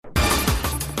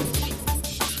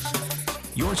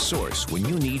Your source when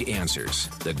you need answers.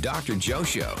 The Dr. Joe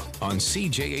Show on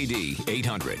CJAD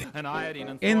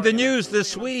 800. In the news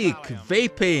this week,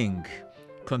 vaping,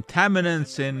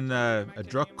 contaminants in a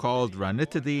drug called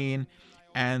ranitidine,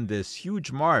 and this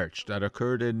huge march that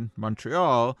occurred in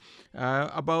Montreal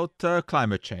about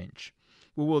climate change.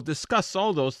 We will discuss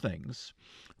all those things,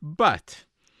 but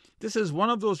this is one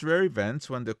of those rare events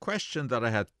when the question that I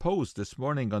had posed this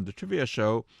morning on the trivia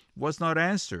show was not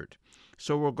answered.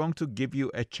 So we're going to give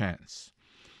you a chance.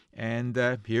 And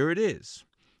here it is.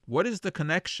 What is the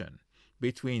connection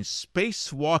between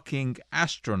spacewalking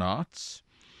astronauts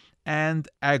and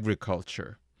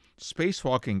agriculture?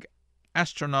 Spacewalking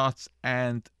astronauts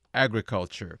and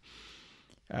agriculture.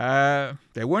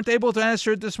 They weren't able to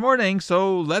answer it this morning,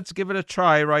 so let's give it a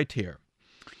try right here.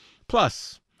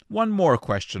 Plus, one more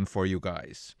question for you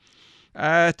guys.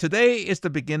 Today is the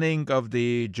beginning of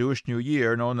the Jewish New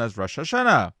Year known as Rosh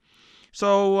Hashanah.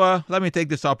 So let me take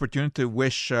this opportunity to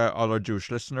wish all our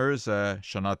Jewish listeners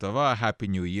Shana Tova, a Happy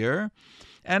New Year.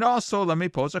 And also let me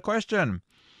pose a question.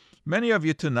 Many of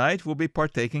you tonight will be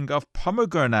partaking of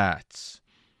pomegranates.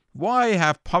 Why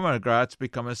have pomegranates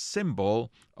become a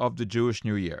symbol of the Jewish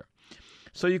New Year?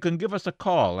 So you can give us a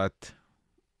call at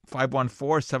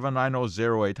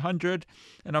 514-790-0800.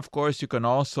 And of course, you can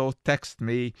also text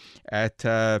me at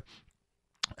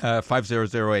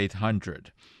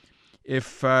 500-800.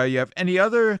 If you have any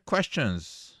other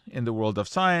questions in the world of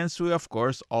science, we, of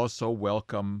course, also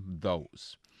welcome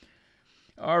those.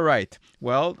 All right.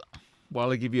 Well,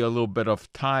 while I give you a little bit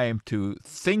of time to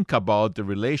think about the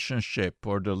relationship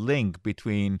or the link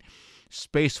between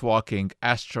spacewalking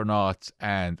astronauts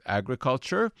and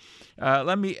agriculture,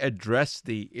 let me address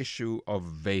the issue of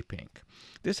vaping.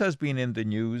 This has been in the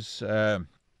news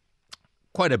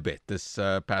quite a bit this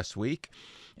past week.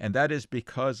 And that is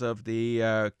because of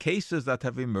the cases that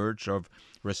have emerged of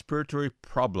respiratory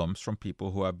problems from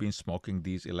people who have been smoking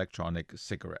these electronic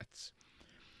cigarettes.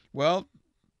 Well,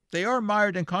 they are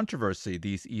mired in controversy,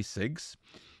 these e-cigs,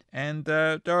 and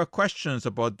there are questions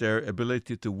about their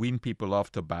ability to wean people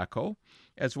off tobacco,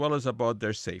 as well as about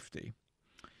their safety.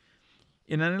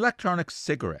 In an electronic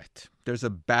cigarette, there's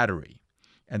a battery,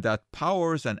 and that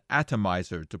powers an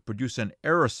atomizer to produce an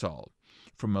aerosol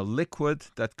from a liquid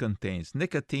that contains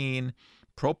nicotine,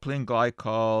 propylene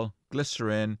glycol,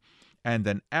 glycerin, and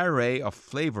an array of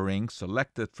flavorings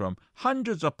selected from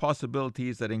hundreds of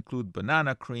possibilities that include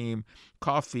banana cream,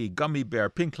 coffee, gummy bear,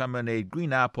 pink lemonade,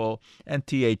 green apple, and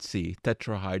THC,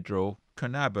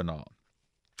 tetrahydrocannabinol.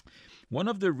 One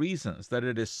of the reasons that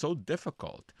it is so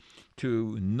difficult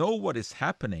to know what is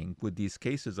happening with these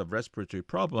cases of respiratory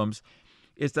problems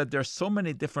is that there are so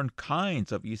many different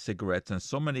kinds of e-cigarettes and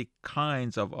so many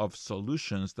kinds of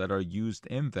solutions that are used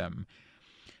in them.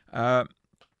 But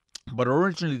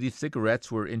originally, these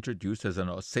cigarettes were introduced as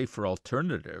a safer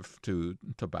alternative to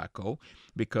tobacco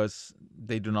because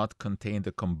they do not contain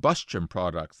the combustion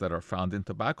products that are found in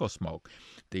tobacco smoke,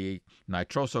 the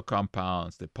nitroso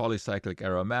compounds, the polycyclic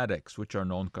aromatics, which are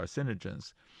known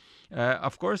carcinogens.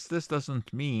 Of course, this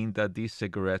doesn't mean that these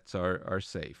cigarettes are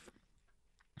safe.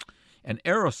 An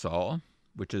aerosol,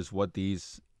 which is what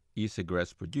these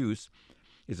e-cigarettes produce,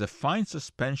 is a fine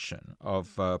suspension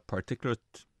of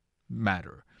particulate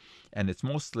matter. And it's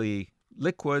mostly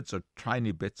liquids or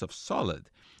tiny bits of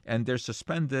solid. And they're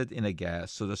suspended in a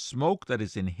gas. So the smoke that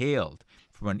is inhaled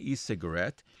from an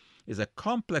e-cigarette is a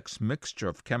complex mixture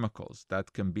of chemicals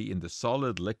that can be in the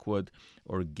solid, liquid,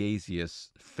 or gaseous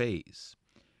phase.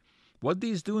 What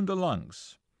these do in the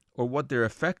lungs, or what their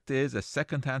effect is as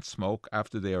secondhand smoke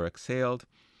after they are exhaled,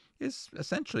 is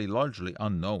essentially largely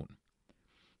unknown.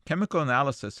 Chemical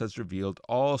analysis has revealed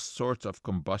all sorts of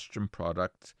combustion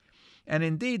products, and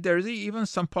indeed there's even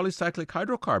some polycyclic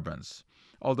hydrocarbons,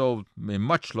 although in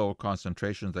much lower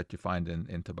concentrations that you find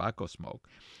in tobacco smoke.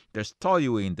 There's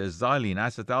toluene, there's xylene,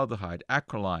 acetaldehyde,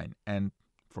 acrolein, and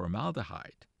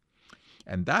formaldehyde.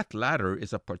 And that latter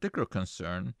is a particular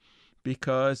concern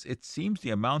because it seems the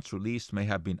amounts released may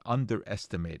have been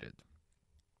underestimated.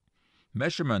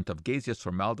 Measurement of gaseous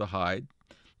formaldehyde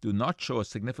do not show a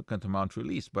significant amount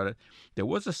released, but there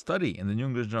was a study in the New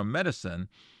England Journal of Medicine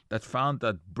that found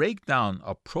that breakdown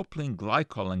of propylene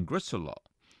glycol and glycerol,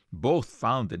 both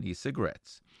found in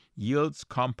e-cigarettes, yields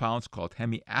compounds called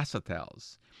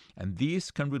hemiacetals, and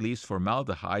these can release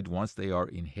formaldehyde once they are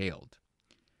inhaled.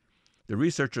 The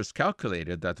researchers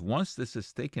calculated that once this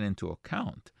is taken into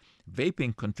account,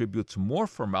 vaping contributes more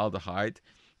formaldehyde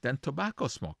than tobacco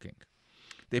smoking.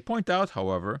 They point out,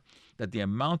 however, that the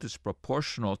amount is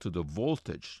proportional to the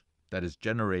voltage that is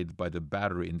generated by the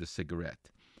battery in the cigarette.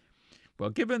 Well,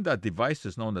 given that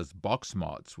devices known as box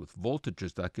mods with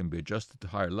voltages that can be adjusted to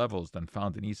higher levels than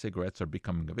found in e-cigarettes are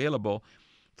becoming available,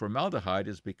 formaldehyde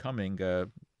is becoming a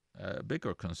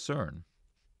bigger concern.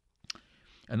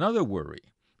 Another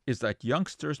worry is that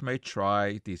youngsters may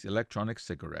try these electronic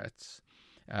cigarettes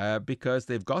because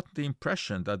they've got the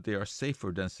impression that they are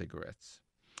safer than cigarettes.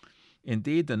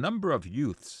 Indeed, the number of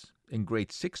youths in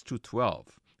grades 6 to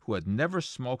 12 who had never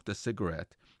smoked a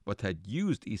cigarette but had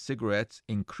used e-cigarettes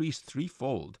increased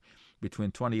threefold between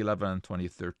 2011 and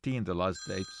 2013, the last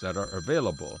dates that are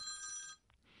available.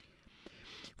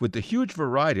 With the huge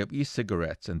variety of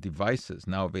e-cigarettes and devices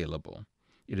now available,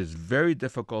 it is very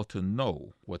difficult to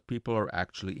know what people are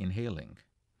actually inhaling.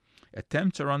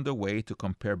 Attempts are underway to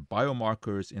compare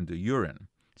biomarkers in the urine,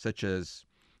 such as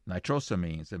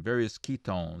nitrosamines and various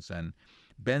ketones and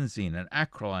benzene and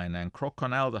acrolein and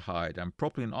croconaldehyde and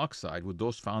propylene oxide with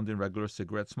those found in regular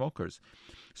cigarette smokers.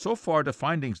 So far, the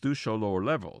findings do show lower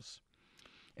levels.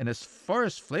 And as far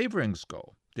as flavorings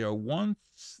go, they are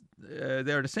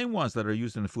the same ones that are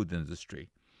used in the food industry,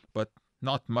 but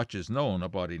not much is known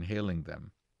about inhaling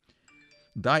them.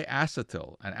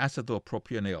 Diacetyl and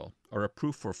acetylpropionyl are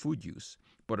approved for food use,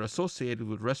 but are associated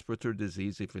with respiratory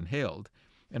disease if inhaled,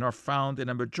 and are found in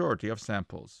a majority of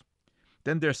samples.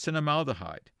 Then there's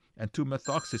cinnamaldehyde and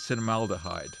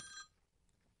 2-methoxycinnamaldehyde.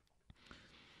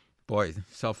 Boy,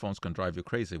 cell phones can drive you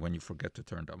crazy when you forget to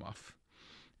turn them off.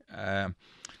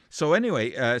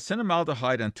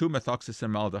 Cinnamaldehyde and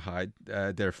 2-methoxycinnamaldehyde,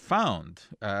 they're found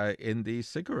in these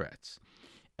cigarettes.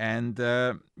 And,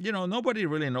 nobody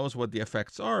really knows what the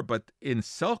effects are, but in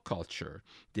cell culture,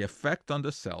 the effect on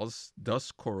the cells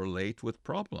does correlate with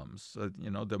problems.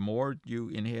 The more you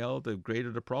inhale, the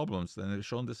greater the problems, and they've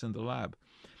shown this in the lab.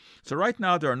 So right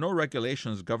now, there are no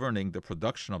regulations governing the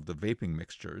production of the vaping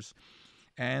mixtures,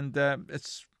 and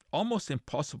it's almost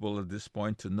impossible at this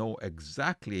point to know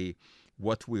exactly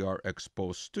what we are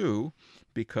exposed to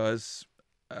because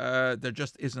there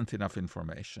just isn't enough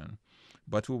information.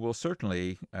 But we will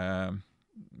certainly find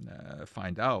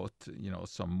out,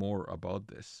 some more about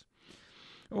this.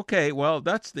 Okay, well,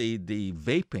 that's the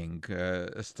vaping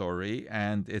story,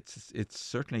 and it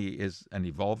certainly is an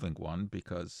evolving one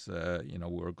because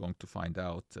we're going to find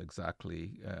out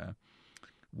exactly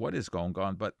what is going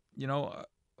on. But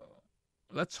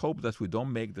let's hope that we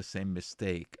don't make the same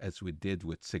mistake as we did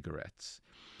with cigarettes,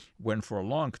 when for a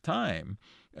long time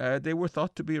they were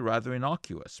thought to be rather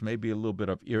innocuous, maybe a little bit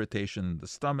of irritation in the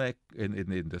stomach,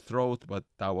 in the throat, but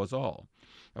that was all.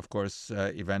 Of course,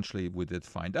 eventually we did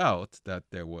find out that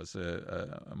there was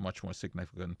a much more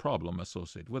significant problem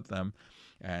associated with them,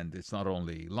 and it's not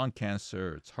only lung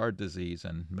cancer, it's heart disease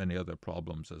and many other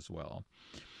problems as well.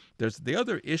 There's the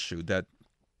other issue that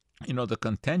the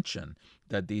contention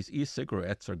that these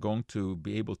e-cigarettes are going to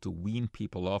be able to wean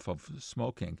people off of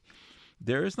smoking.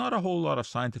 There is not a whole lot of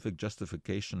scientific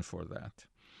justification for that.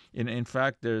 In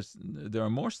fact, there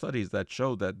are more studies that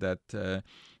show that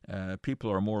people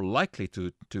are more likely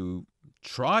to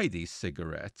try these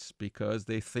cigarettes because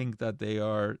they think that they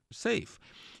are safe.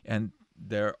 And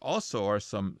there also are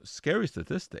some scary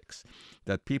statistics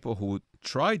that people who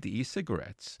try the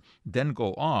e-cigarettes then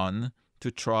go on to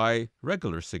try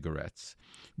regular cigarettes.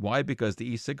 Why? Because the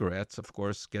e-cigarettes, of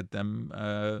course, get them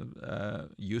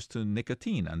used to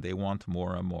nicotine, and they want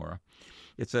more and more.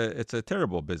 It's a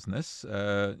terrible business,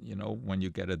 when you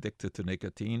get addicted to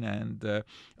nicotine, and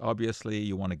obviously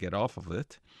you want to get off of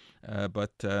it.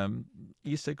 But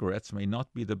e-cigarettes may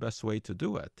not be the best way to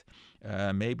do it.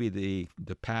 Maybe the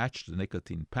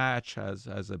nicotine patch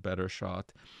has a better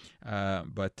shot,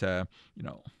 but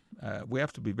we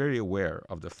have to be very aware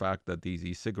of the fact that these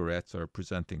e-cigarettes are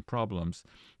presenting problems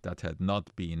that had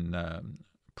not been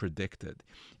predicted.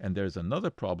 And there's another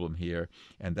problem here,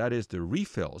 and that is the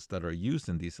refills that are used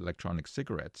in these electronic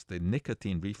cigarettes, the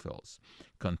nicotine refills,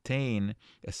 contain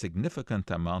a significant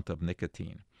amount of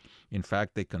nicotine. In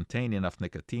fact, they contain enough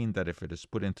nicotine that if it is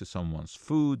put into someone's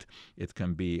food, it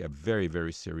can be a very,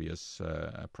 very serious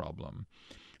problem.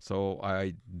 So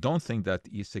I don't think that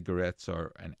e-cigarettes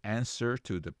are an answer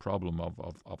to the problem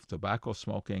of tobacco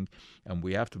smoking, and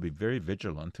we have to be very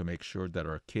vigilant to make sure that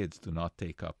our kids do not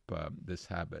take up this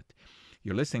habit.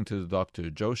 You're listening to the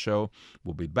Dr. Joe Show.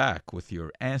 We'll be back with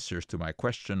your answers to my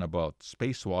question about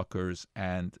spacewalkers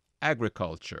and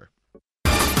agriculture.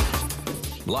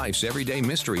 Life's everyday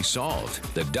mystery solved.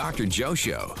 The Dr. Joe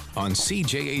Show on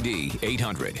CJAD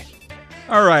 800.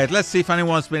 All right, let's see if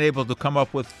anyone's been able to come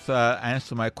up with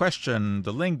answer my question,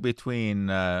 the link between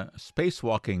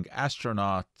spacewalking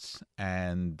astronauts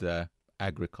and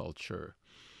agriculture.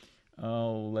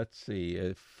 Oh, let's see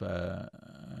if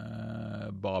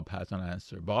Bob has an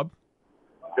answer. Bob?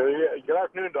 Good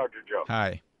afternoon, Dr. Joe.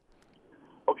 Hi.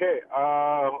 Okay,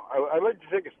 I'd like to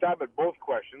take a stab at both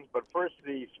questions, but first,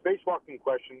 the spacewalking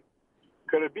question.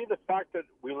 Could it be the fact that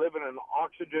we live in an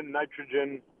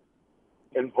oxygen-nitrogen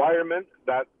environment,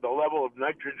 that the level of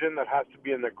nitrogen that has to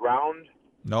be in the ground?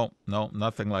 No,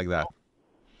 nothing like that.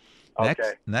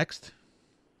 Okay. Next.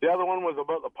 The other one was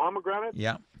about the pomegranate.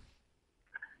 Yeah.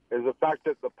 Is the fact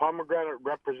that the pomegranate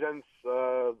represents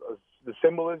the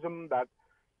symbolism that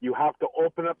you have to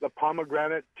open up the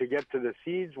pomegranate to get to the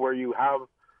seeds where you have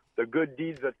the good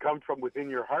deeds that come from within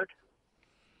your heart?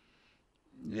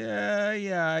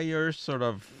 Yeah, you're sort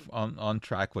of on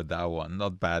track with that one.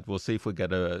 Not bad. We'll see if we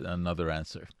get another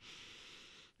answer.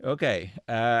 Okay,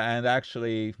 and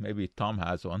actually, maybe Tom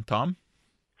has one. Tom?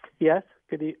 Yes.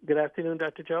 Good afternoon,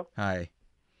 Dr. Joe. Hi.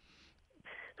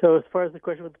 So as far as the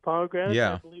question with the pomegranate,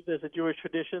 Yeah. I believe there's a Jewish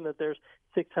tradition that there's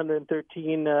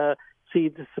 613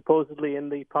 seeds supposedly in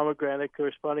the pomegranate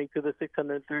corresponding to the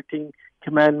 613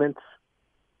 commandments.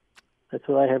 That's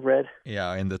what I have read.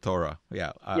 Yeah, in the Torah.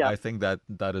 Yeah, I think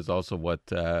that is also what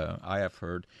I have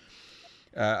heard.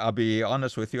 I'll be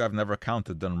honest with you, I've never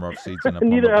counted the number of seeds in a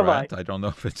Neither have pomegranate. I don't know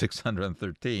if it's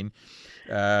 613.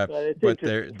 But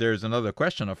there's another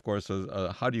question, of course,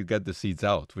 how do you get the seeds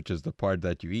out, which is the part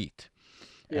that you eat?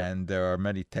 Yeah. And there are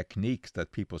many techniques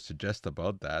that people suggest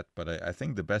about that, but I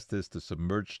think the best is to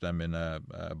submerge them in a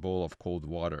bowl of cold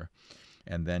water,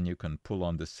 and then you can pull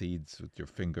on the seeds with your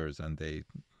fingers, and they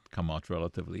come out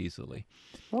relatively easily.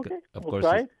 Okay. Of course,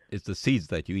 it's the seeds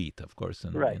that you eat, of course,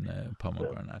 in a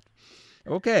pomegranate.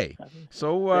 Okay,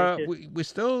 so we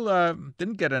still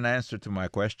didn't get an answer to my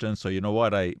question. So you know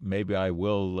what? Maybe I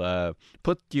will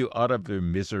put you out of your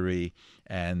misery,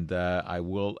 and I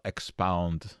will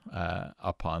expound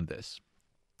upon this.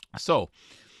 So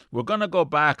we're going to go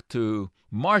back to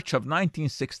March of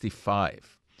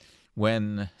 1965,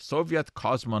 when Soviet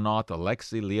cosmonaut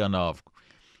Alexei Leonov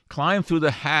climbed through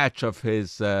the hatch of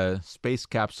his space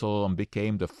capsule and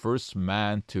became the first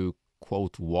man to,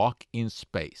 quote, walk in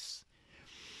space.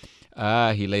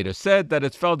 He later said that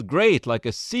it felt great, like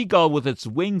a seagull with its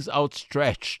wings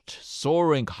outstretched,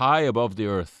 soaring high above the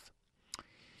earth.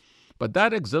 But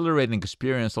that exhilarating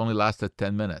experience only lasted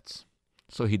 10 minutes,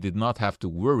 so he did not have to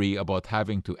worry about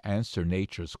having to answer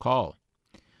nature's call.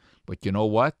 But you know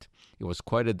what? It was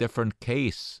quite a different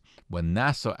case when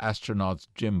NASA astronauts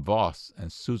Jim Voss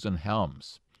and Susan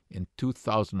Helms in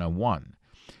 2001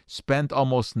 spent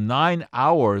almost 9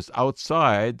 hours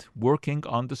outside working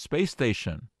on the space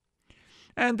station.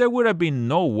 And there would have been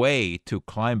no way to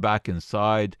climb back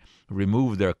inside,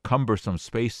 remove their cumbersome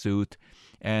spacesuit,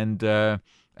 and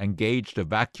engage the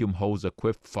vacuum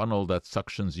hose-equipped funnel that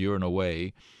suctions urine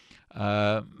away.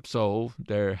 So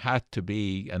there had to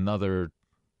be another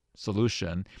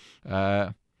solution,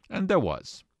 and there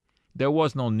was. There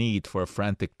was no need for a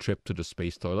frantic trip to the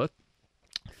space toilet,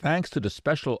 thanks to the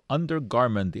special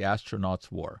undergarment the astronauts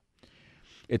wore.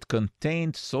 It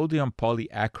contained sodium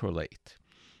polyacrylate,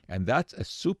 and that's a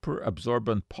super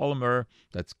absorbent polymer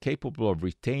that's capable of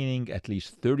retaining at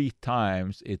least 30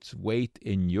 times its weight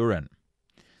in urine.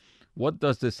 What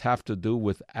does this have to do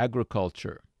with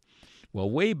agriculture? Well,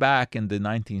 way back in the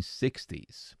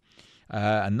 1960s,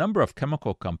 a number of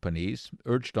chemical companies,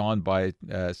 urged on by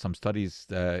some studies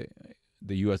the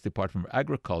U.S. Department of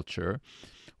Agriculture,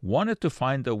 wanted to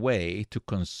find a way to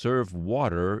conserve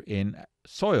water in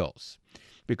soils.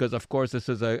 Because, of course, this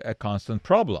is a constant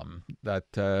problem that,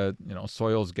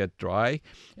 soils get dry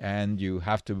and you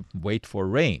have to wait for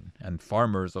rain. And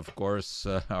farmers, of course,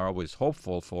 are always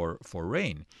hopeful for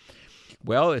rain.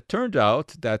 Well, it turned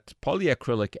out that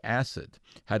polyacrylic acid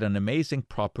had an amazing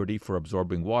property for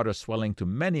absorbing water, swelling to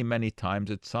many, many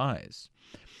times its size.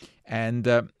 And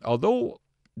although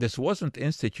this wasn't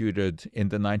instituted in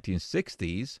the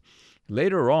 1960s,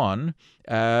 later on,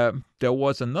 there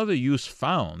was another use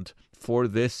found for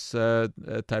this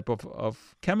type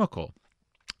of chemical.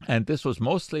 And this was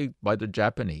mostly by the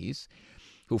Japanese,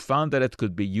 who found that it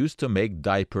could be used to make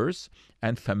diapers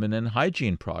and feminine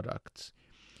hygiene products.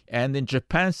 And in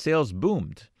Japan, sales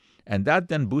boomed, and that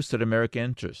then boosted American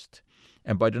interest.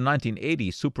 And by the 1980s,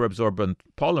 superabsorbent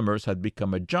polymers had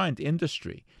become a giant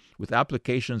industry, with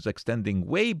applications extending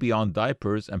way beyond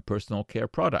diapers and personal care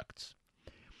products.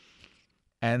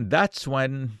 And that's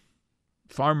when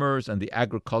farmers and the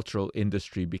agricultural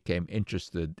industry became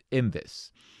interested in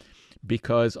this,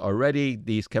 because already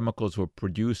these chemicals were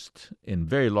produced in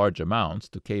very large amounts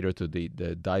to cater to the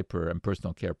diaper and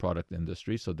personal care product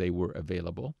industry, so they were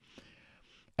available.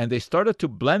 And they started to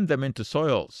blend them into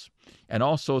soils and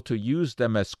also to use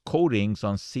them as coatings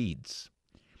on seeds.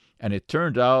 And it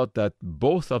turned out that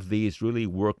both of these really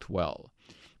worked well,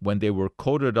 When they were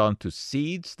coated onto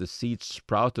seeds, the seeds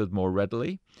sprouted more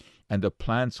readily, and the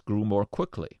plants grew more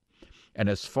quickly. And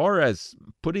as far as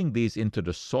putting these into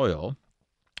the soil,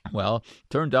 well,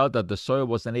 turned out that the soil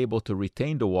wasn't able to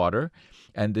retain the water,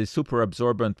 and the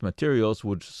superabsorbent materials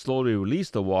would slowly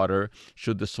release the water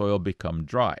should the soil become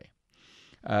dry.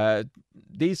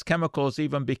 These chemicals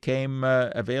even became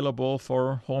available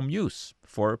for home use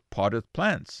for potted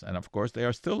plants, and of course they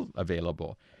are still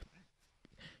available.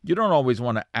 You don't always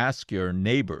want to ask your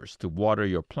neighbors to water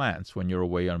your plants when you're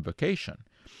away on vacation.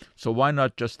 So why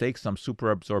not just take some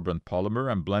superabsorbent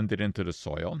polymer and blend it into the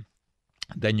soil?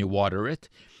 Then you water it,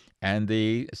 and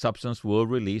the substance will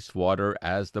release water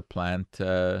as the plant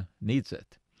needs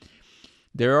it.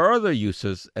 There are other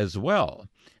uses as well.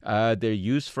 They're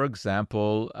used, for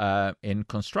example, in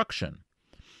construction.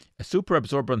 A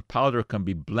superabsorbent powder can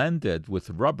be blended with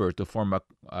rubber to form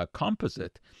a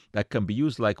composite that can be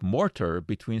used like mortar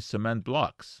between cement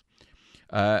blocks.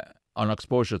 On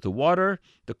exposure to water,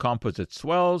 the composite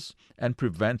swells and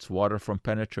prevents water from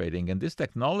penetrating. And this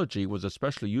technology was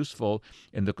especially useful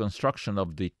in the construction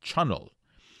of the Channel.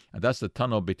 And that's the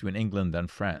tunnel between England and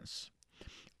France.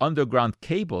 Underground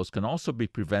cables can also be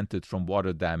prevented from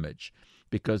water damage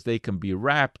because they can be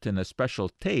wrapped in a special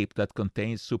tape that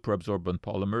contains superabsorbent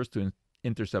polymers to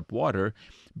intercept water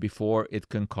before it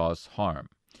can cause harm.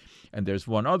 And there's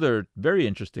one other very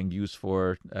interesting use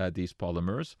for these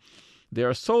polymers. They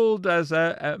are sold as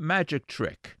a magic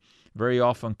trick, very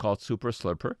often called super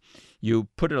slurper. You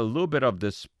put a little bit of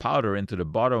this powder into the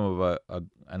bottom of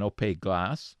an opaque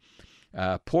glass,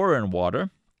 pour in water,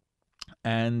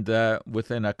 and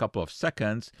within a couple of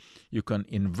seconds, you can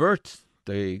invert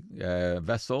the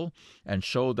vessel and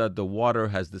show that the water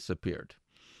has disappeared.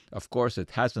 Of course,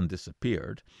 it hasn't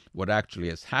disappeared. What actually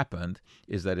has happened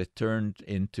is that it turned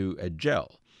into a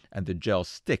gel, and the gel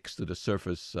sticks to the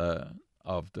surface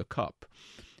of the cup.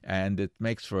 And it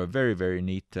makes for a very, very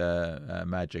neat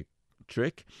magic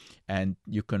trick. And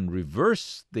you can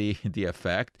reverse the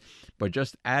effect by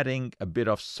just adding a bit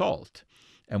of salt.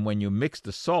 And when you mix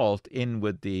the salt in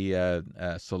with the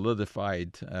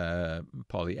solidified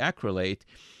polyacrylate,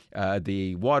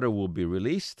 the water will be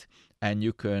released and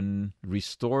you can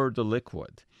restore the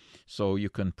liquid. So you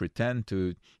can pretend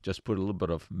to just put a little bit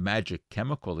of magic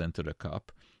chemical into the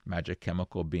cup, magic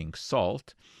chemical being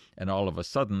salt, and all of a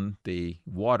sudden the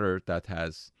water that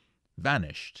has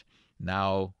vanished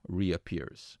now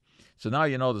reappears. So now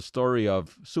you know the story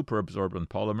of superabsorbent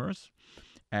polymers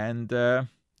and the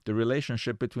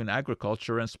relationship between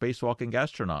agriculture and spacewalking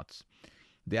astronauts.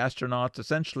 The astronauts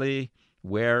essentially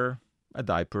wear a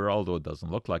diaper, although it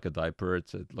doesn't look like a diaper.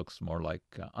 It looks more like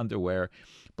underwear,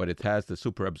 but it has the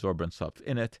superabsorbent stuff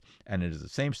in it, and it is the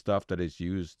same stuff that is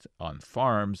used on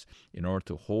farms in order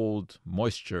to hold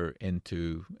moisture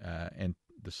into in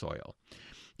the soil.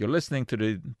 You're listening to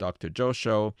the Dr. Joe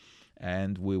Show,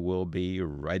 and we will be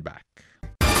right back.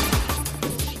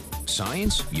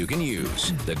 Science you can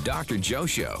use. The Dr. Joe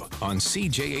Show on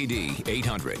CJAD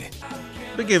 800.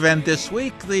 Big event this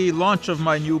week, the launch of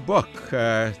my new book.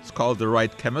 It's called The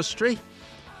Right Chemistry.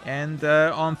 And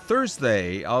on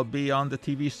Thursday, I'll be on the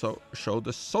TV show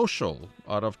The Social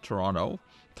out of Toronto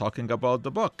talking about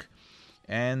the book.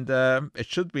 And it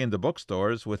should be in the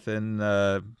bookstores within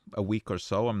a week or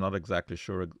so. I'm not exactly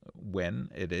sure when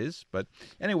it is. But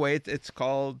anyway, it's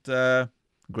called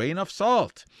Grain of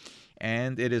Salt.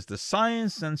 And it is the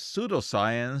science and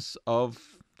pseudoscience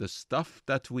of the stuff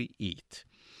that we eat.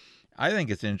 I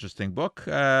think it's an interesting book.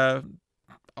 I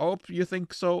hope you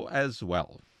think so as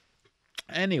well.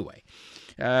 Anyway,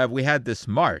 we had this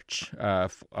march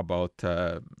about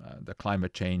the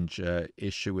climate change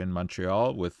issue in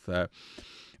Montreal with a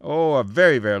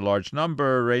very, very large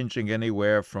number, ranging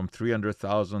anywhere from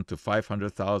 300,000 to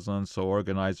 500,000. So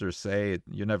organizers say,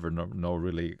 you never know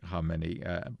really how many,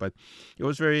 but it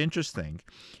was very interesting.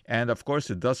 And of course,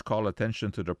 it does call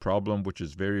attention to the problem, which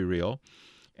is very real.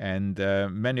 And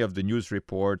many of the news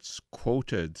reports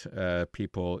quoted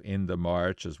people in the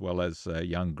march, as well as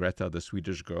young Greta, the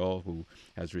Swedish girl who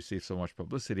has received so much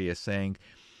publicity, as saying,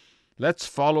 let's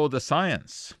follow the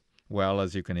science. Well,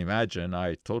 as you can imagine,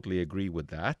 I totally agree with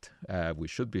that. We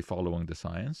should be following the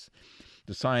science.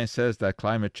 The science says that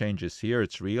climate change is here,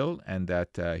 it's real, and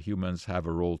that humans have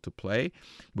a role to play.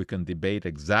 We can debate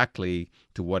exactly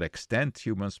to what extent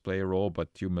humans play a role, but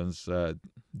humans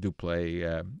do play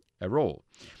a role.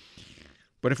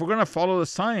 But if we're going to follow the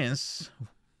science,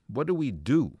 what do we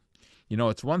do? You know,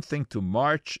 it's one thing to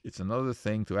march, it's another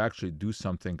thing to actually do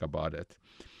something about it.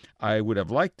 I would have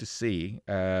liked to see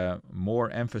more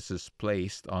emphasis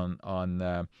placed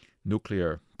on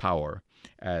nuclear power.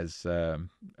 as a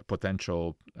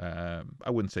potential, I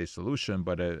wouldn't say solution,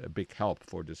 but a big help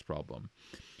for this problem.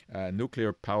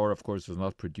 Nuclear power, of course, does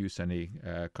not produce any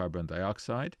carbon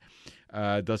dioxide.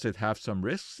 Does it have some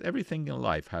risks? Everything in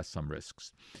life has some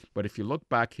risks. But if you look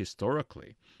back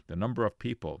historically, the number of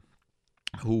people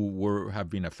who have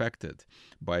been affected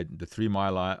by the 3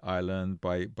 Mile Island,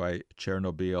 by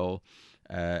Chernobyl,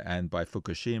 and by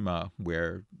Fukushima,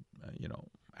 where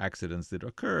accidents did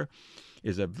occur,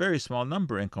 is a very small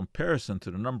number in comparison to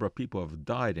the number of people who have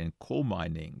died in coal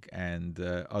mining and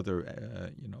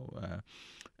other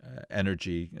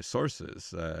energy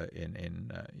sources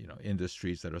in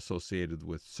industries that are associated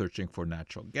with searching for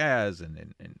natural gas and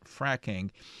in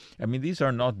fracking. I mean, these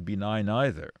are not benign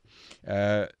either.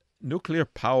 Nuclear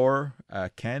power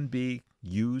can be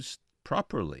used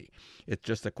properly. It's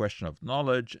just a question of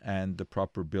knowledge and the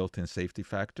proper built-in safety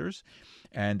factors.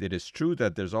 And it is true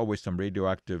that there's always some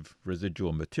radioactive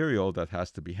residual material that has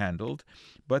to be handled,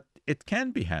 but it can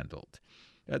be handled.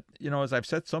 As I've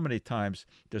said so many times,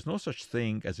 there's no such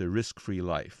thing as a risk-free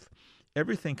life.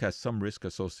 Everything has some risk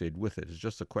associated with it. It's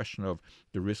just a question of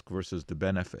the risk versus the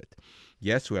benefit.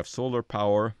 Yes, we have solar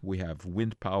power, we have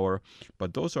wind power,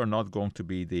 but those are not going to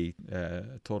be the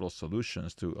total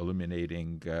solutions to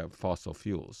eliminating fossil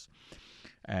fuels.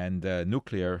 And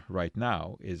nuclear right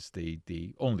now is the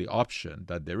only option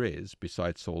that there is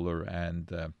besides solar and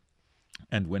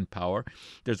wind power.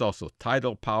 There's also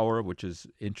tidal power, which is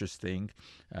interesting,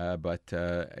 but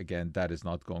again, that is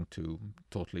not going to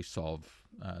totally solve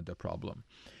the problem.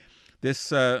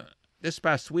 This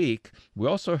past week, we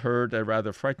also heard a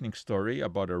rather frightening story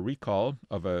about a recall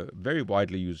of a very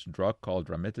widely used drug called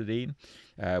ranitidine,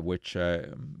 which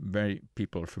very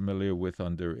people are familiar with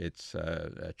under its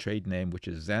trade name, which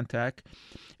is Zantac.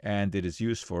 And it is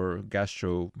used for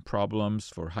gastro problems,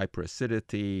 for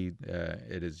hyperacidity.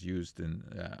 It is used in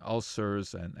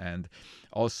ulcers and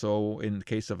also in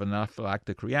case of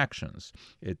anaphylactic reactions.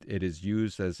 It is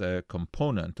used as a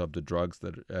component of the drugs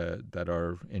that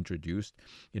are introduced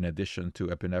in addition to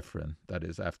epinephrine. That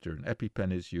is, after an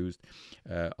EpiPen is used,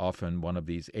 often one of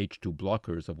these H2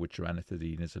 blockers, of which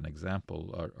ranitidine is an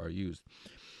example, are used.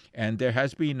 And there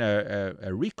has been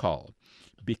a recall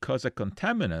because a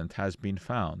contaminant has been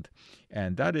found,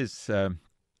 and that is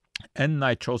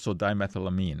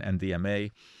N-nitrosodimethylamine,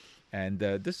 NDMA. And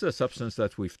this is a substance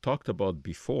that we've talked about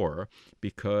before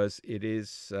because it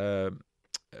is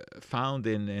found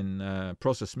in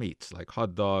processed meats like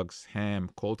hot dogs, ham,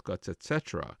 cold cuts,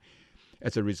 etc.,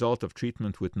 as a result of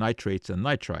treatment with nitrates and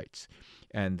nitrites.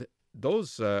 And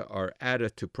those are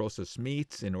added to processed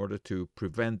meats in order to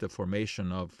prevent the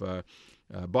formation of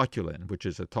botulin, which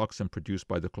is a toxin produced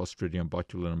by the Clostridium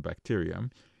botulinum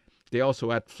bacterium. They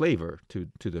also add flavor to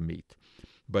the meat.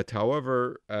 But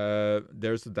however,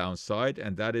 there's a downside,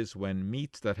 and that is when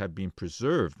meats that have been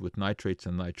preserved with nitrates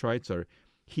and nitrites are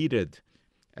heated,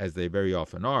 as they very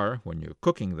often are when you're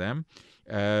cooking them,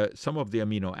 some of the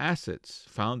amino acids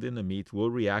found in the meat will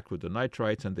react with the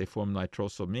nitrites and they form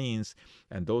nitrosamines,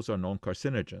 and those are known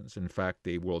carcinogens. In fact,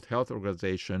 the World Health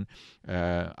Organization,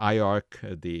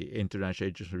 IARC, the International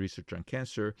Agency for Research on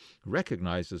Cancer,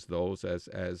 recognizes those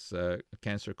as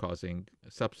cancer-causing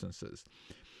substances.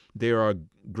 There are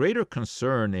greater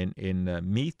concern in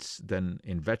meats than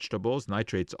in vegetables.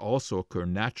 Nitrates also occur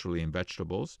naturally in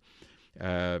vegetables.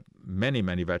 Many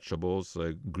vegetables,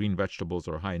 green vegetables,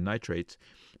 are high in nitrates,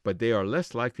 but they are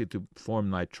less likely to form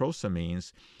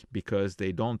nitrosamines because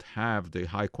they don't have the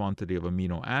high quantity of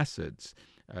amino acids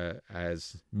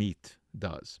as meat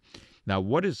does. Now,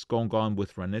 what is going on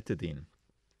with ranitidine?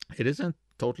 It isn't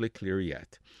totally clear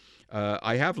yet.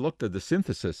 I have looked at the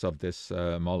synthesis of this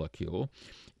molecule,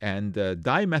 and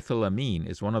dimethylamine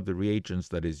is one of the reagents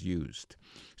that is used.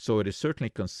 So it is certainly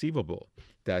conceivable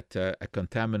that a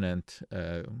contaminant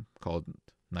called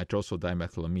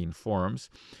nitrosodimethylamine forms,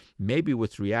 maybe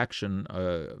with reaction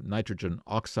nitrogen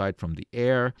oxide from the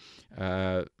air.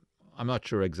 I'm not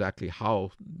sure exactly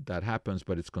how that happens,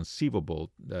 but it's conceivable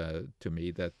to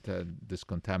me that this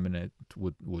contaminant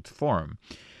would form.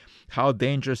 How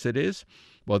dangerous it is?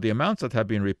 Well, the amounts that have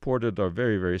been reported are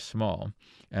very, very small,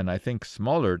 and I think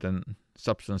smaller than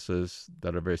substances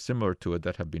that are very similar to it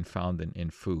that have been found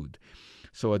in food.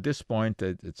 So at this point,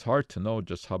 it's hard to know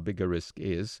just how big a risk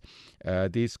is.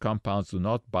 These compounds do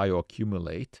not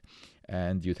bioaccumulate,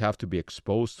 and you'd have to be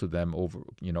exposed to them over,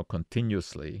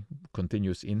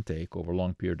 continuous intake over a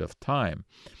long period of time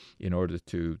in order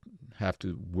to have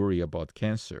to worry about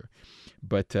cancer.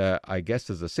 But I guess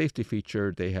as a safety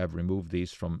feature, they have removed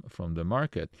these from the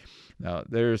market. Now,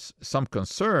 there's some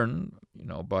concern,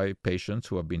 by patients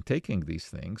who have been taking these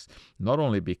things, not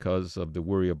only because of the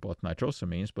worry about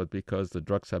nitrosamines, but because the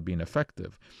drugs have been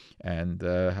effective and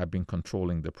have been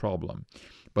controlling the problem.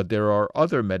 But there are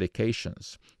other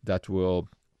medications that will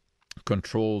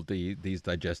control these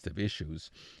digestive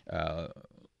issues.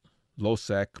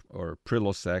 Losec or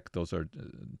Prilosec, those are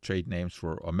trade names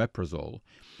for omeprazole.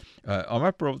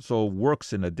 Omeprazole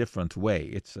works in a different way.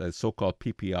 It's a so-called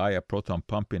PPI, a proton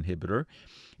pump inhibitor.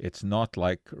 It's not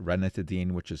like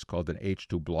ranitidine, which is called an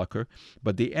H2 blocker,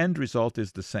 but the end result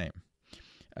is the same.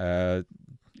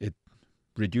 It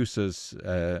reduces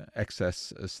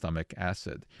excess stomach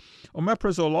acid.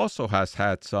 Omeprazole also has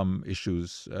had some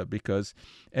issues because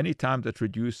any time that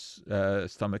reduce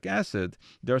stomach acid,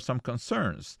 there are some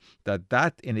concerns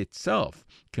that in itself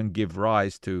can give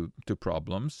rise to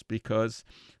problems, because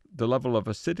the level of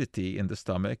acidity in the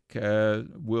stomach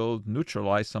will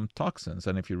neutralize some toxins.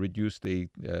 And if you reduce the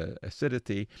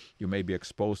acidity, you may be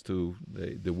exposed to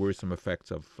the worrisome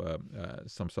effects of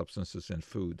some substances in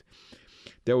food.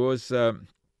 There was a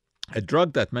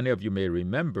drug that many of you may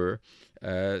remember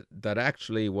that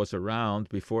actually was around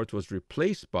before it was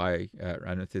replaced by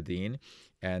ranitidine,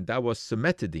 and that was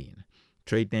cimetidine.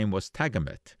 Trade name was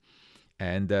Tagamet.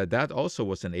 And that also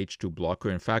was an H2 blocker.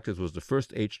 In fact, it was the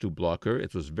first H2 blocker.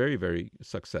 It was very, very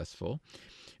successful.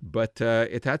 But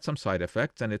it had some side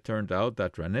effects, and it turned out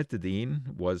that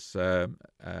ranitidine was a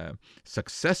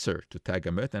successor to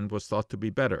Tagamet and was thought to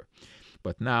be better.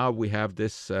 But now we have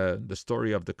this the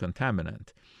story of the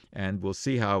contaminant, and we'll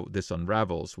see how this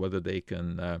unravels, whether they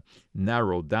can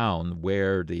narrow down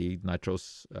where the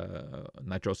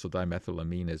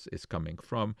nitrosodimethylamine is coming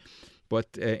from.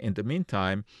 But in the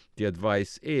meantime, the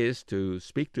advice is to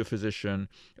speak to a physician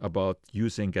about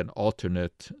using an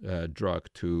alternate drug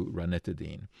to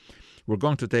ranitidine. We're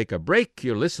going to take a break.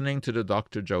 You're listening to the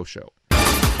Dr. Joe Show.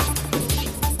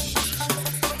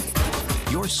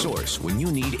 Your source when you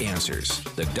need answers.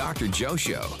 The Dr. Joe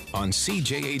Show on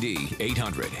CJAD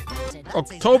 800.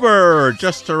 October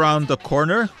just around the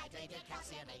corner,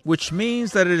 which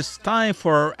means that it is time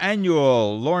for our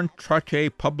annual Lorne Trottier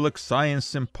Public Science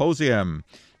Symposium,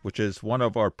 which is one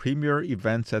of our premier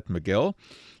events at McGill.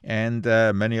 And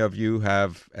many of you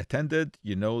have attended.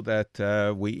 You know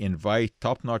that we invite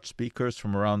top-notch speakers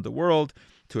from around the world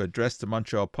to address the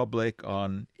Montreal public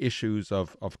on issues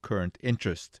of current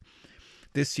interest.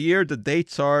 This year, the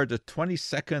dates are the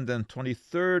 22nd and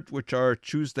 23rd, which are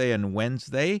Tuesday and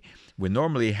Wednesday. We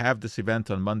normally have this event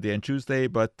on Monday and Tuesday,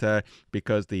 but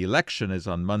because the election is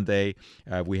on Monday,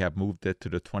 we have moved it to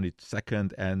the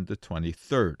 22nd and the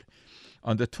 23rd.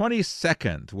 On the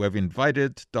 22nd, we have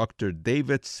invited Dr.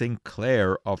 David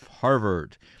Sinclair of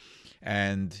Harvard.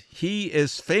 And he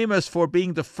is famous for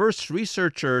being the first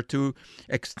researcher to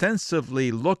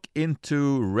extensively look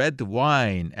into red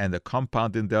wine and a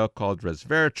compound in there called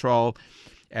resveratrol,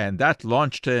 and that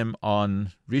launched him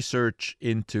on research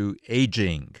into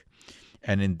aging.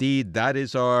 And indeed, that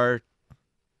is our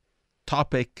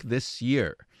topic this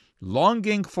year.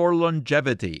 Longing for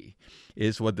longevity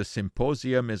is what the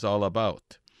symposium is all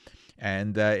about.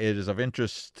 And it is of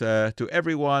interest to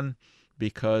everyone,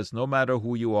 because no matter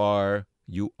who you are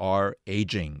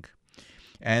aging.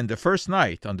 And the first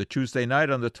night, on the Tuesday night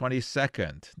on the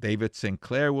 22nd, David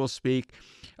Sinclair will speak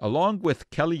along with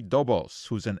Kelly Dobos,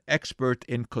 who's an expert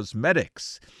in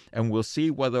cosmetics, and we'll see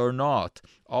whether or not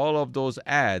all of those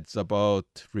ads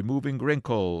about removing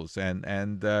wrinkles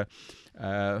and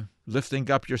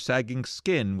lifting up your sagging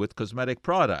skin with cosmetic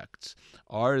products,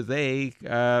 are they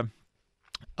of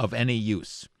any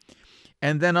use?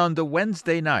 And then on the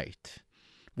Wednesday night,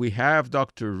 we have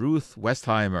Dr. Ruth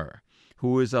Westheimer,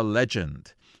 who is a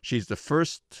legend. She's the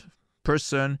first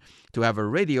person to have a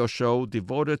radio show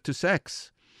devoted to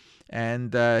sex.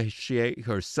 And she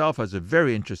herself has a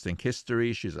very interesting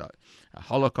history. She's a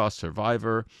Holocaust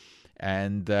survivor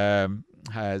and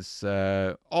has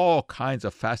all kinds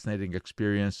of fascinating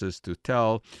experiences to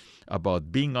tell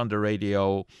about being on the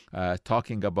radio,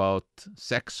 talking about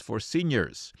sex for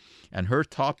seniors. And her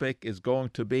topic is going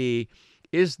to be,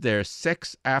 is there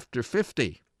sex after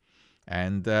 50?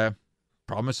 And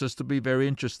promises to be very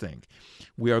interesting.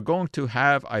 We are going to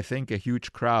have, I think, a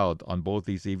huge crowd on both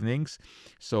these evenings,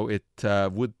 so it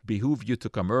would behoove you to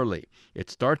come early. It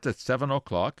starts at 7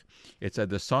 o'clock. It's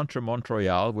at the Centre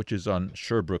Montreal, which is on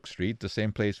Sherbrooke Street, the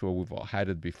same place where we've all had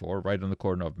it before, right on the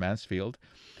corner of Mansfield.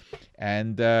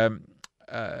 And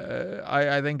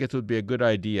I think it would be a good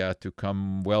idea to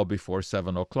come well before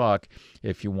 7 o'clock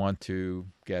if you want to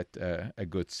get a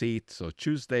good seat. So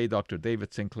Tuesday, Dr.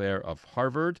 David Sinclair of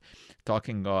Harvard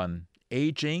talking on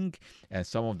aging and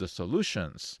some of the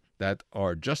solutions that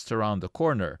are just around the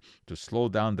corner to slow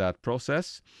down that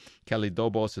process. Kelly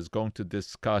Dobos is going to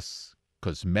discuss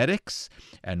cosmetics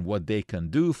and what they can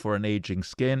do for an aging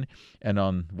skin. And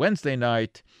on Wednesday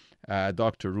night,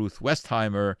 Dr. Ruth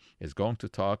Westheimer is going to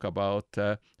talk about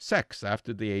sex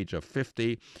after the age of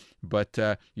 50. But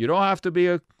you don't have to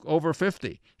be over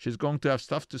 50. She's going to have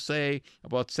stuff to say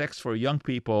about sex for young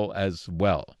people as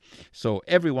well. So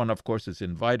everyone, of course, is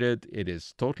invited. It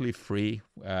is totally free,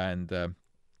 and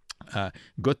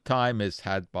good time is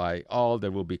had by all. There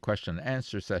will be question and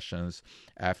answer sessions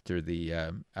after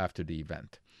the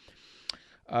event.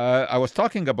 I was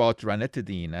talking about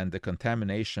ranitidine and the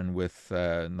contamination with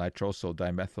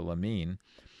nitrosodimethylamine.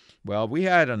 Well, we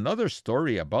had another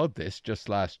story about this just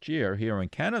last year here in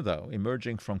Canada,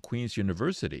 emerging from Queen's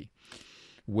University,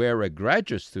 where a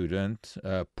graduate student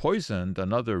poisoned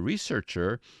another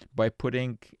researcher by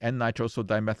putting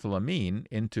N-nitrosodimethylamine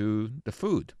into the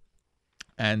food.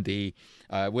 And we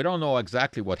don't know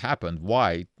exactly what happened,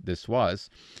 why this was.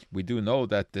 We do know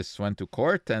that this went to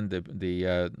court, and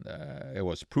it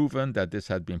was proven that this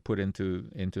had been put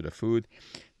into the food.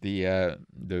 The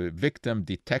victim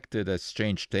detected a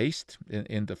strange taste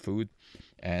in the food,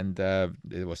 and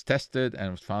it was tested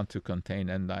and was found to contain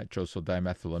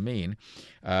N-nitrosodimethylamine.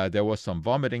 There was some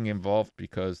vomiting involved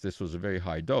because this was a very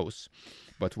high dose.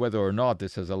 But whether or not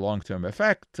this has a long-term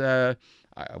effect,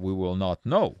 we will not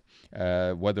know.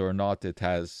 Whether or not it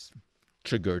has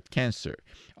triggered cancer.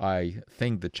 I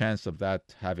think the chance of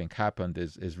that having happened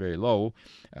is very low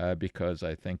because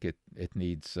I think it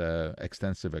needs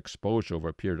extensive exposure over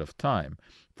a period of time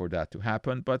for that to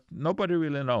happen, but nobody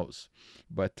really knows.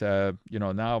 But,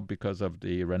 now because of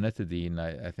the ranitidine,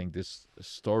 I think this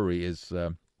story is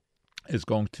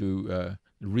going to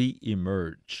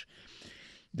re-emerge.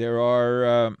 There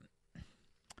are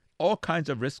all kinds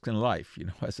of risks in life,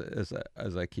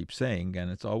 as I keep saying, and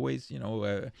it's always,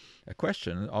 a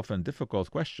question, often a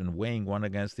difficult question, weighing one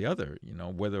against the other,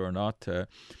 whether or not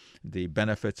the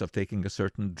benefits of taking a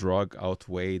certain drug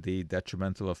outweigh the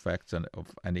detrimental effects of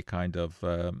any kind of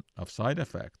side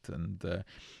effect, and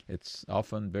it's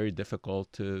often very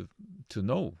difficult to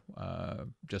know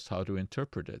just how to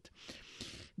interpret it.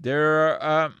 There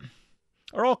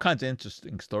are all kinds of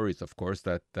interesting stories, of course,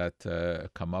 that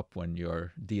come up when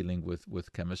you're dealing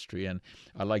with chemistry. And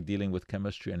I like dealing with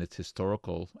chemistry and its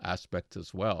historical aspects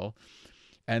as well.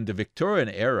 And the Victorian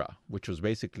era, which was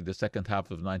basically the second half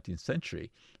of the 19th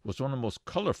century, was one of the most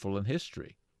colorful in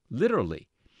history. Literally.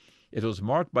 It was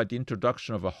marked by the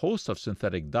introduction of a host of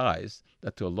synthetic dyes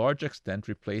that to a large extent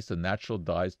replaced the natural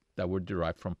dyes that were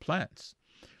derived from plants.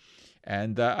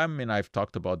 And I've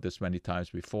talked about this many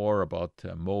times before, about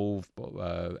mauve,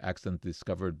 accidentally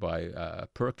discovered by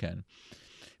Perkin.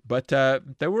 But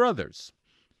there were others.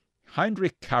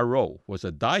 Heinrich Caro was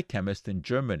a dye chemist in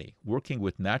Germany working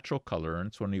with natural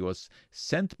colorants when he was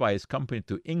sent by his company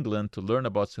to England to learn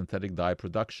about synthetic dye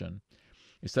production.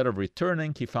 Instead of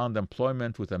returning, he found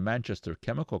employment with a Manchester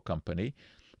chemical company,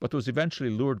 but was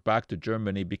eventually lured back to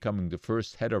Germany, becoming the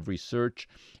first head of research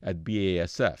at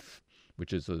BASF,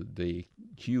 which is the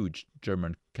huge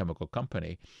German chemical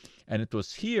company. And it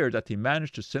was here that he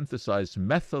managed to synthesize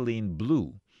methylene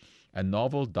blue, a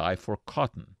novel dye for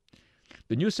cotton.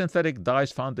 The new synthetic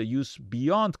dyes found a use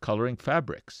beyond coloring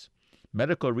fabrics.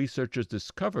 Medical researchers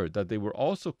discovered that they were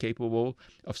also capable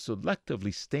of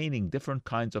selectively staining different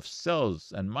kinds of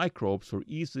cells and microbes for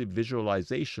easy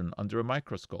visualization under a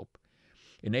microscope.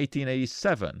 In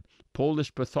 1887,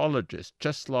 Polish pathologist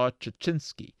Czesław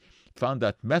Czeczynski found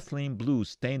that methylene blue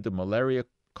stained the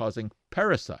malaria-causing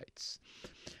parasites.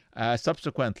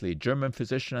 Subsequently, German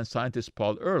physician and scientist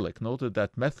Paul Ehrlich noted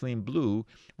that methylene blue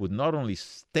would not only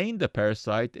stain the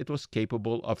parasite, it was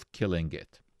capable of killing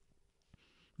it.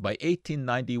 By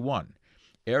 1891,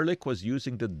 Ehrlich was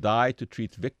using the dye to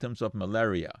treat victims of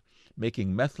malaria,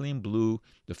 making methylene blue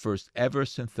the first ever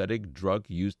synthetic drug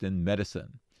used in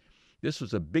medicine. This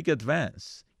was a big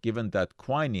advance, given that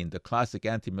quinine, the classic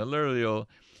antimalarial,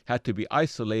 had to be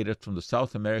isolated from the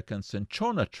South American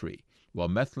cinchona tree, while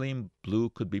methylene blue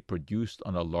could be produced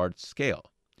on a large scale.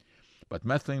 But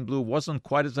methylene blue wasn't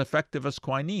quite as effective as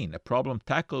quinine, a problem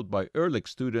tackled by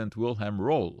Ehrlich's student Wilhelm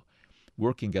Rohl,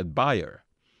 working at Bayer.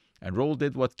 And Rohl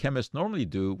did what chemists normally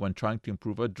do when trying to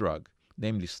improve a drug,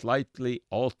 namely slightly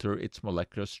alter its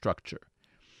molecular structure.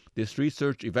 This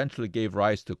research eventually gave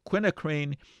rise to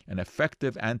quinacrine, an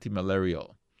effective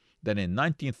antimalarial. Then in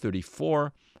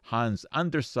 1934, Hans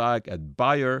Andersag at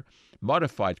Bayer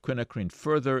modified quinacrine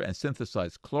further and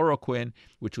synthesized chloroquine,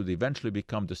 which would eventually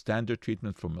become the standard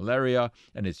treatment for malaria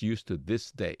and is used to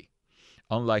this day.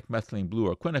 Unlike methylene blue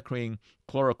or quinacrine,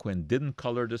 chloroquine didn't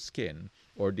color the skin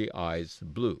or the eyes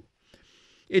blue.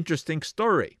 Interesting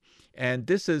story. And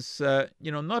this is,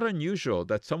 not unusual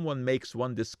that someone makes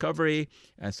one discovery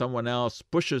and someone else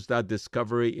pushes that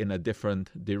discovery in a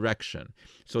different direction.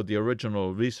 So the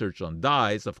original research on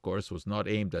dyes, of course, was not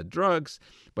aimed at drugs,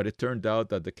 but it turned out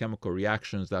that the chemical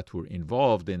reactions that were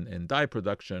involved in dye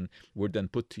production were then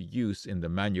put to use in the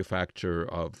manufacture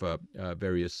of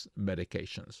various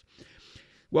medications.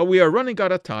 Well, we are running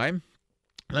out of time.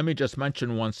 Let me just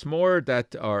mention once more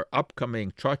that our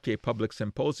upcoming Trottier Public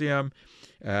Symposium,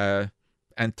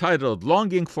 entitled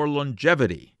Longing for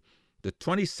Longevity, the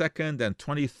 22nd and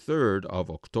 23rd of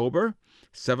October,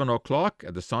 7 o'clock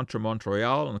at the Centre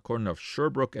Montreal on the corner of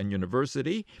Sherbrooke and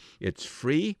University. It's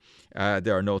free.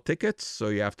 There are no tickets, so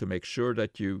you have to make sure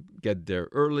that you get there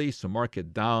early, so mark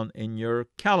it down in your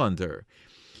calendar.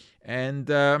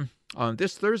 And on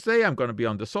this Thursday, I'm going to be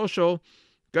on the social,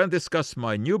 going to discuss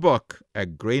my new book, A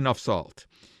Grain of Salt.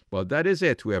 Well, that is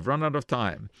it. We have run out of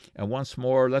time. And once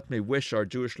more, let me wish our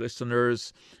Jewish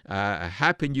listeners a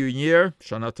Happy New Year,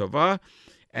 Shana Tova.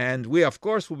 And we, of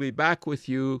course, will be back with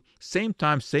you same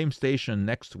time, same station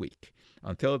next week.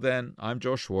 Until then, I'm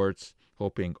Joe Schwartz,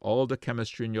 hoping all the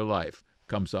chemistry in your life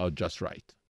comes out just right.